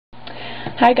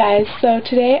Hi guys, so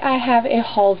today I have a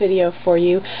haul video for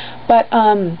you, but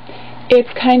it's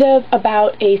kind of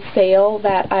about a sale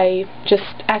that I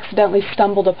just accidentally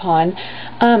stumbled upon.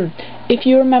 If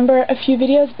you remember a few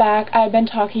videos back, I've been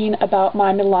talking about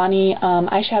my Milani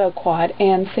eyeshadow quad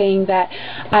and saying that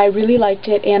I really liked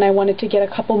it and I wanted to get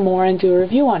a couple more and do a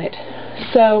review on it.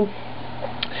 So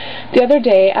the other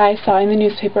day I saw in the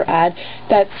newspaper ad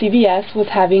that CVS was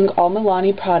having all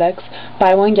Milani products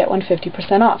buy one get one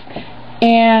 50% off.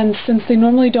 And since they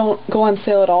normally don't go on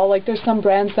sale at all, like there's some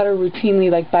brands that are routinely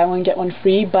like buy one get one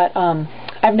free, but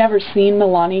I've never seen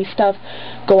Milani stuff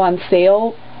go on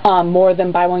sale more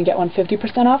than buy one get one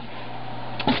 50% off.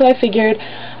 So I figured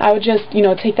I would just,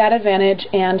 take that advantage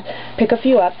and pick a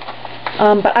few up.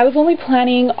 But I was only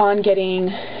planning on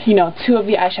getting, 2 of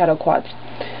the eyeshadow quads.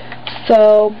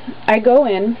 So I go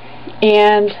in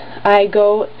and I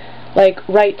go like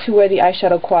right to where the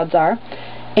eyeshadow quads are,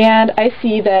 and I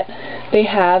see that they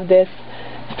have this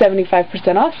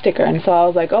 75% off sticker, and so I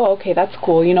was like, oh, okay, that's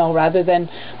cool, rather than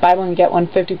buy one get one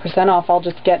 50% off, I'll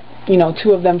just get,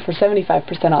 2 of them for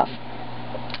 75% off.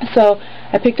 So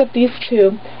I picked up these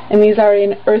 2, and these are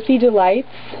in Earthy Delights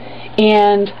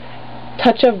and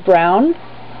Touch of Brown.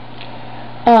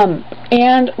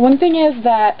 And one thing is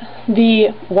that the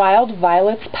Wild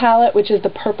Violets palette, which is the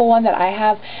purple one that I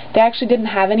have, they actually didn't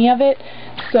have any of it.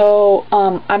 So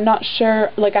I'm not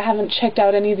sure, like I haven't checked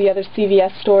out any of the other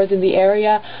CVS stores in the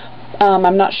area.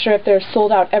 I'm not sure if they're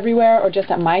sold out everywhere or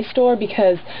just at my store,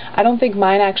 because I don't think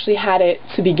mine actually had it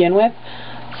to begin with.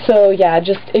 So yeah,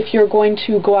 just if you're going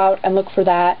to go out and look for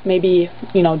that, maybe,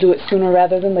 do it sooner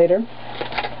rather than later.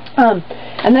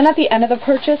 And then at the end of the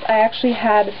purchase, I actually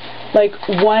had like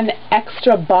 $1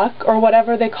 extra or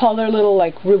whatever they call their little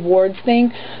like rewards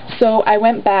thing. So I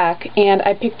went back and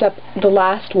I picked up the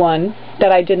last one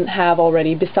that I didn't have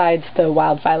already, besides the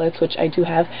Wild Violets, which I do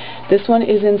have. This one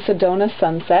is in Sedona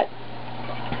Sunset,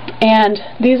 and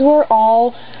these were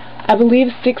all, I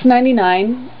believe,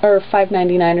 $6.99 or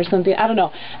 $5.99 or something. I don't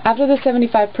know. After the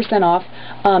 75% off,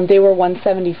 they were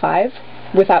 $1.75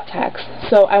 without tax.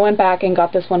 So I went back and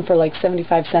got this one for like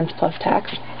 75 cents plus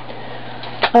tax.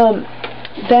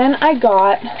 Then I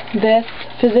got this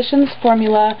Physicians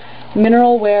Formula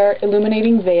Mineral Wear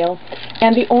Illuminating Veil,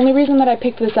 and the only reason that I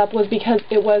picked this up was because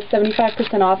it was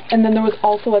 75% off, and then there was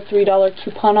also a $3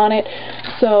 coupon on it,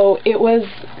 so it was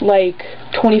like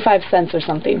 25 cents or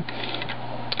something.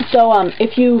 So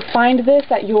if you find this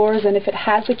at yours and if it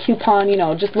has a coupon,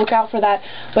 just look out for that.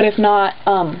 But if not,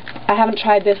 I haven't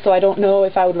tried this, so I don't know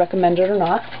if I would recommend it or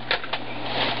not.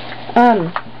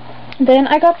 Then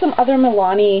I got some other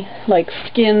Milani like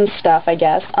skin stuff, I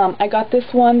guess. I got this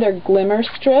one, they're glimmer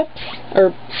strips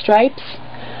or stripes,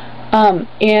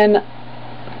 in,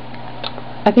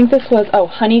 I think this was,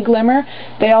 honey glimmer.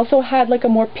 They also had like a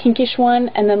more pinkish one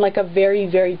and then like a very,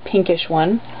 very pinkish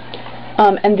one.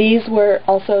 And these were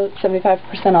also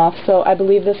 75% off, so I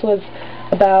believe this was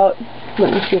about,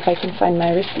 let me see if I can find my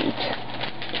receipt.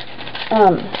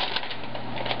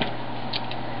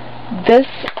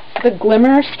 The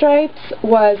glimmer stripes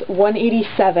was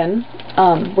 $187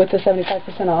 with the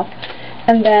 75% off,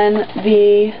 and then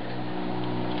the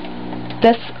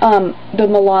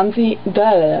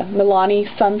Milani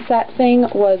Sunset thing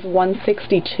was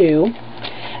 $162,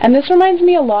 and this reminds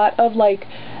me a lot of like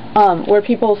where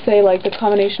people say like the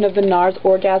combination of the NARS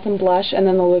Orgasm Blush and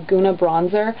then the Laguna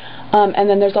Bronzer, and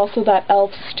then there's also that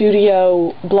e.l.f.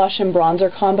 Studio Blush and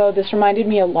Bronzer combo. This reminded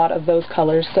me a lot of those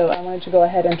colors, so I wanted to go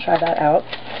ahead and try that out.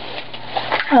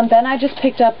 Then I just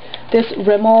picked up this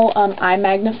Rimmel Eye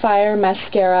Magnifier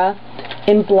Mascara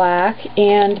in black,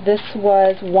 and this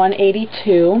was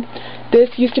 $182. This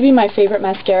used to be my favorite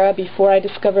mascara before I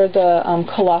discovered the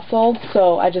Colossal,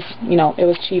 so I just, it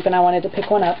was cheap and I wanted to pick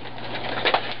one up.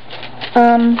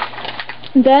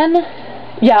 Then,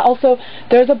 yeah, also,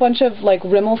 there's a bunch of, like,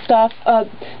 Rimmel stuff.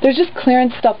 There's just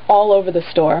clearance stuff all over the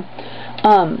store.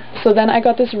 So then I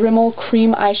got this Rimmel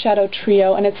Cream Eyeshadow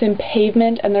Trio, and it's in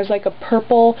Pavement, and there's, like, a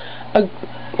purple, a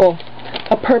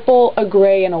purple, a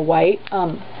gray, and a white.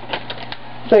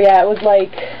 So, yeah, it was,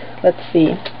 like, let's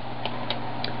see.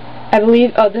 I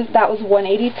believe, that was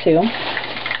 $182.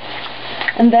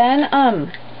 And then,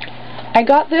 I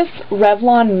got this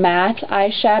Revlon matte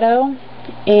eyeshadow,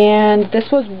 and this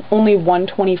was only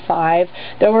 $125.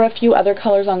 There were a few other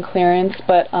colors on clearance,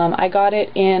 but I got it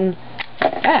in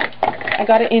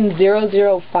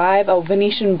 005,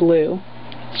 Venetian blue.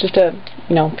 It's just a,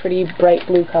 pretty bright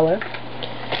blue color.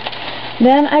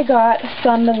 Then I got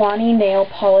some Milani nail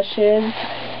polishes,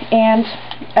 and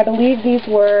I believe these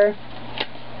were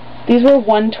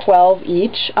 $112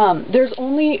 each. There's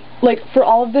only, like, for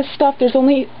all of this stuff, there's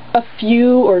only a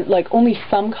few, or like only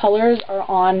some colors are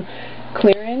on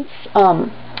clearance,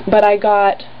 but I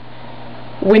got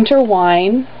Winter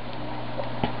Wine,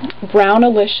 Brown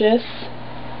Alicious,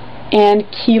 and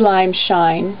Key Lime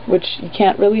Shine, which you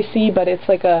can't really see, but it's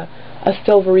like a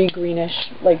silvery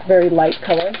greenish, like very light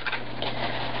color.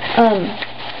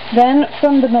 Then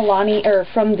from the Milani, or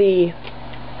from the,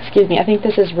 excuse me, I think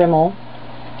this is Rimmel.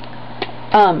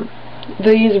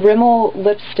 These Rimmel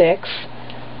lipsticks,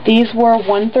 these were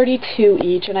 $1.32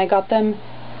 each, and I got them,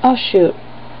 oh shoot,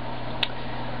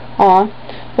 aw,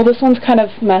 well this one's kind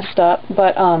of messed up,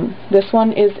 but this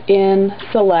one is in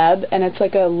Celeb, and it's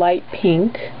like a light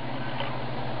pink.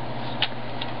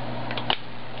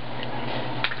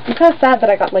 I'm kind of sad that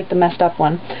I got like the messed up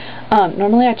one.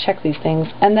 Normally I check these things.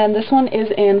 And then this one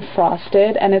is in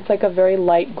Frosted, and it's like a very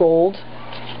light gold.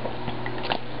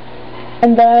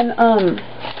 And then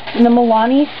in the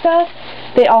Milani stuff,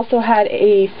 they also had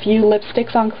a few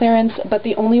lipsticks on clearance, but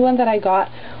the only one that I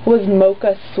got was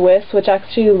Mocha Swiss, which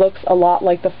actually looks a lot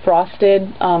like the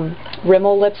Frosted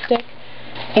Rimmel lipstick.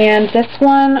 And this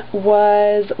one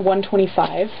was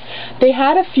 $1.25. They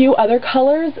had a few other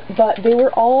colors, but they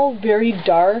were all very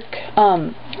dark,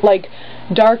 like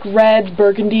dark reds,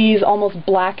 burgundies, almost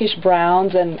blackish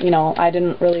browns, and you know, I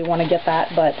didn't really want to get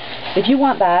that, but if you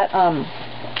want that,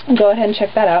 go ahead and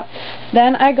check that out.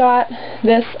 Then I got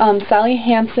this Sally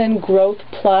Hansen Growth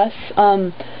Plus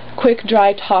Quick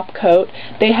Dry Top Coat.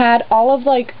 They had all of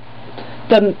like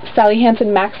the Sally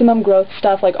Hansen Maximum Growth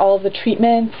stuff, like all of the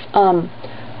treatments,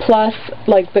 plus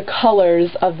like the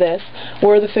colors of this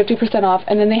were the 50% off,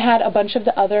 and then they had a bunch of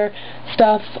the other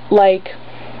stuff, like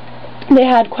they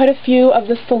had quite a few of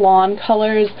the salon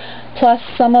colors plus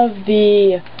some of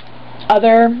the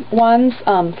other ones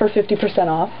for 50%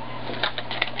 off.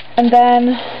 And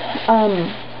then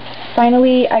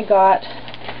finally I got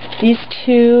these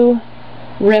two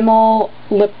Rimmel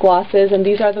lip glosses, and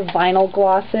these are the vinyl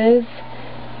glosses,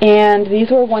 and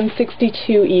these were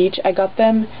 $1.62 each. I got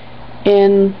them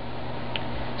in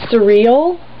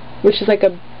Surreal, which is like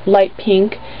a light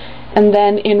pink, and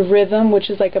then in Rhythm,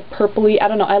 which is like a purpley, I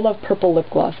don't know, I love purple lip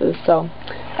glosses, so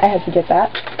I had to get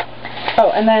that. Oh,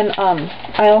 and then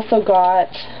I also got,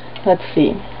 let's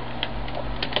see,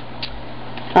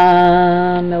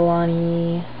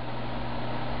 Milani,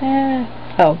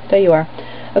 oh, there you are.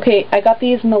 Okay, I got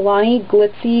these Milani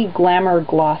Glitzy Glamour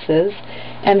glosses,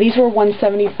 and these were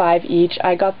 $1.75 each.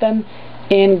 I got them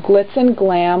in Glitz and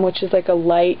Glam, which is like a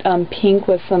light pink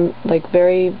with some like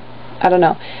very, I don't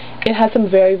know, it has some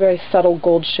very, very subtle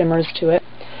gold shimmers to it.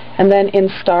 And then in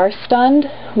Star Stunned,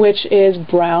 which is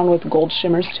brown with gold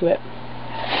shimmers to it.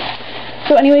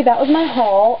 So anyway, that was my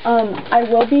haul. I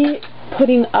will be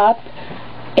putting up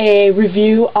a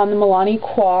review on the Milani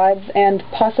quads and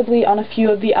possibly on a few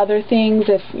of the other things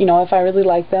if, you know, if I really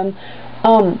like them.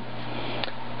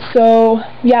 So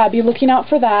yeah, be looking out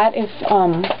for that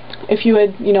if you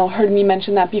had, you know, heard me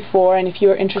mention that before, and if you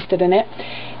are interested in it.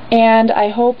 And I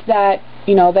hope that,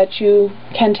 you know, that you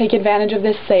can take advantage of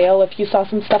this sale if you saw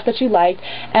some stuff that you liked.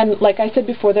 And like I said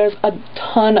before, there's a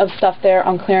ton of stuff there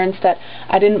on clearance that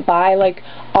I didn't buy, like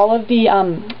all of the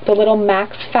little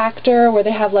Max Factor where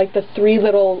they have like the 3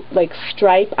 little like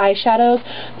stripe eyeshadows.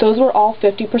 Those were all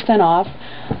 50% off.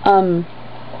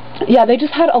 Yeah, they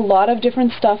just had a lot of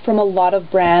different stuff from a lot of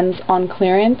brands on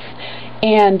clearance,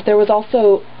 and there was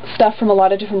also stuff from a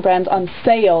lot of different brands on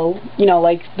sale, you know,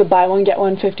 like the buy one get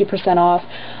one 50% off.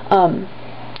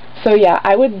 So yeah,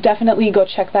 I would definitely go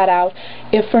check that out,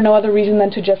 if for no other reason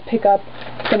than to just pick up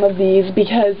some of these,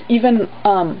 because even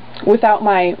without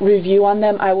my review on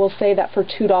them, I will say that for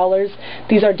 $2,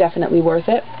 these are definitely worth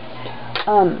it.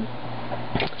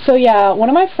 So yeah, one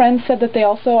of my friends said that they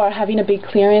also are having a big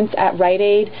clearance at Rite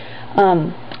Aid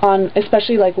on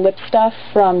especially like lip stuff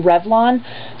from Revlon.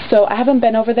 So I haven't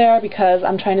been over there because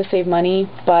I'm trying to save money,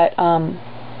 but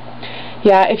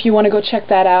yeah, if you want to go check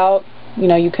that out, you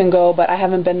know, you can go, but I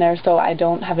haven't been there, so I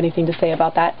don't have anything to say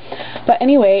about that. But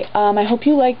anyway, I hope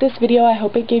you liked this video. I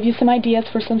hope it gave you some ideas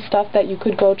for some stuff that you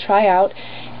could go try out.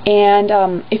 And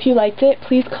if you liked it,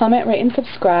 please comment, rate, and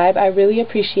subscribe. I really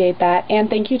appreciate that. And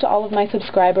thank you to all of my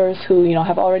subscribers who, you know,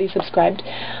 have already subscribed.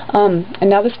 And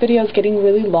now this video is getting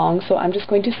really long, so I'm just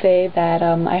going to say that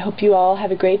I hope you all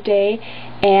have a great day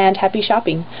and happy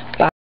shopping. Bye.